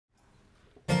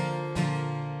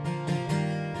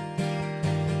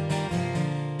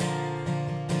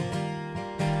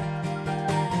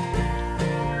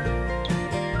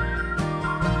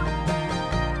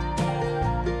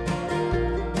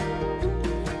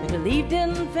believed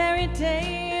in fairy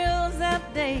tales that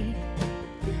day.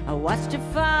 I watched your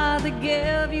father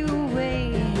give you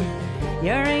away.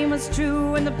 Your aim was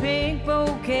true and the pink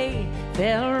bouquet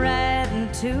fell right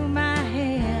into my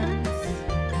hands.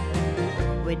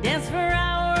 We danced for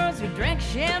hours, we drank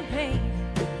champagne.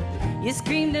 You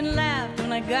screamed and laughed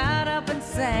when I got up and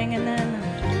sang. And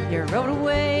then you rode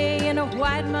away in a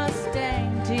white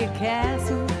Mustang to your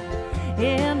castle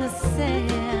in the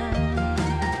sand.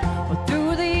 Well,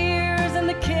 through the years and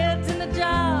the kids and the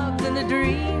jobs and the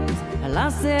dreams, I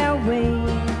lost their way.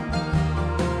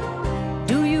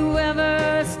 Do you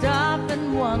ever stop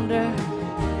and wonder?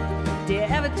 Do you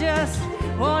ever just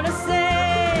want to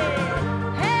say,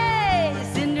 hey,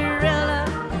 Cinderella,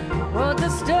 what's the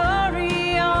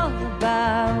story all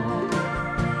about?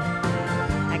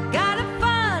 I got a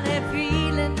funny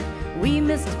feeling we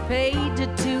missed a page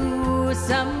or two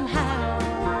somehow.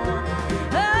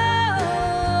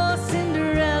 Oh,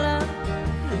 Cinderella,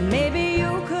 maybe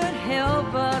you could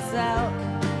help us out.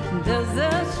 Does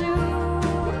the shoe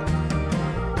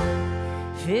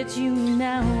fit you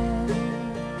now?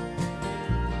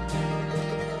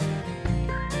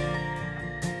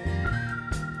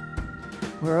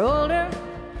 We're older,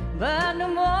 but no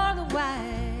more the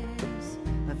wise.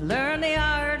 We've learned the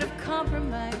art of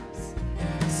compromise.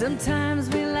 Sometimes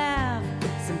we laugh,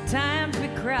 sometimes we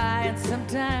cry, and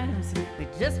sometimes we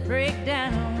just break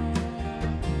down.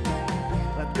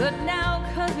 We're good now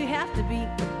 'cause we have to be.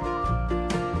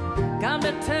 Come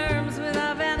to terms with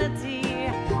our vanity.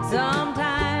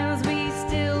 Sometimes we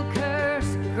still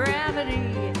curse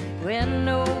gravity when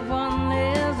no one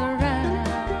is around.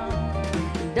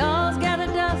 Dolls gather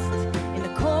dust in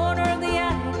the corner of the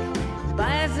attic.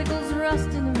 Bicycles rust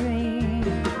in the rain.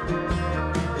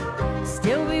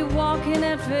 Still we walk in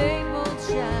that fabled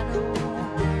shadow.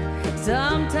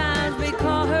 Sometimes we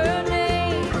call her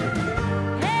name.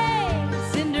 Hey,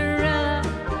 Cinderella,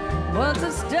 what's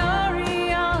the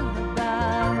story all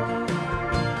about?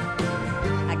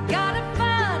 I got a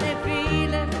funny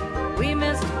feeling we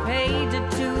missed a page or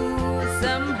two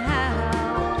somehow.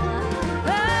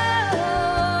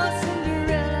 Oh,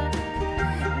 Cinderella,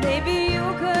 maybe you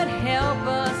could help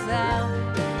us out.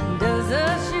 Does a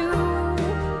shoe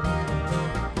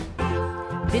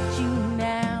fit you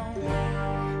now?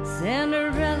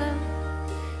 Cinderella,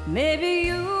 maybe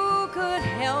you could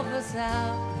help us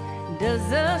out.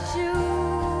 Does a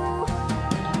shoe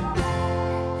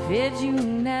fit you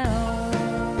now?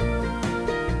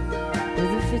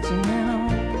 Does it fit you now?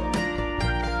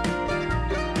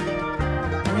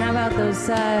 And how about those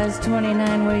size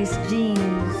 29 waist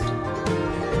jeans?